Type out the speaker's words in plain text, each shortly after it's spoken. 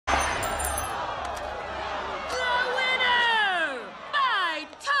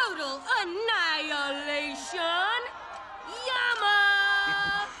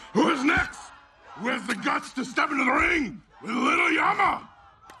guts to step into the ring with little Yama?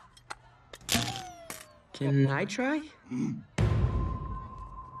 Can I try?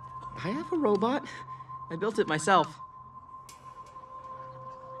 I have a robot. I built it myself.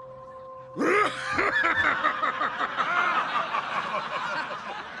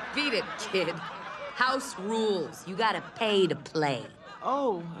 Beat it, kid. House rules. You gotta pay to play.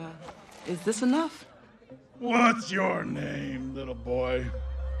 Oh, is this enough? What's your name, little boy?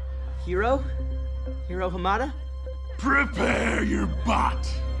 Hiro? Hiro Hamada? Prepare your bot,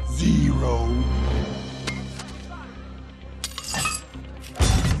 Zero.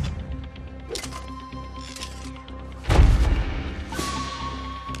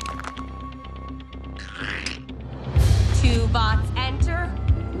 Two bots enter,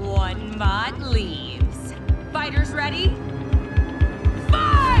 one bot leaves. Fighters ready?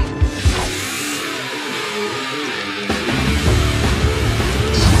 Fight!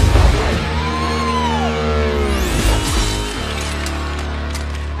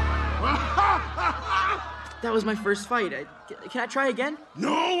 That was my first fight. Can I try again?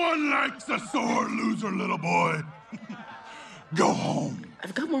 No one likes a sore loser, little boy. Go home.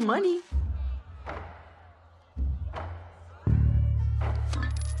 I've got more money.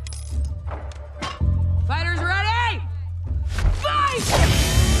 Fighters ready? Fight!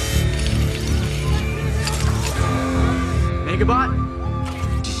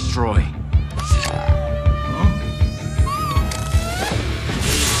 Megabot, destroy.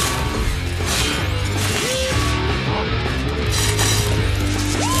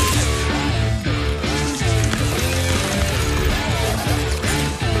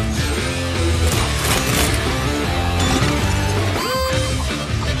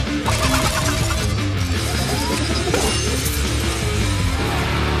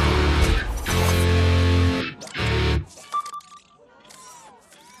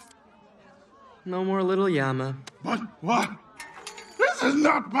 No more little Yama. But what? This is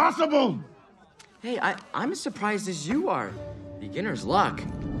not possible. Hey, I'm as surprised as you are. Beginner's luck.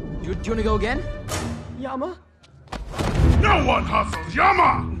 Do you want to go again? Yama? No one hustles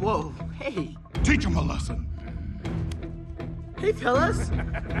Yama. Whoa, hey. Teach him a lesson. Hey, fellas.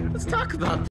 Let's talk about this.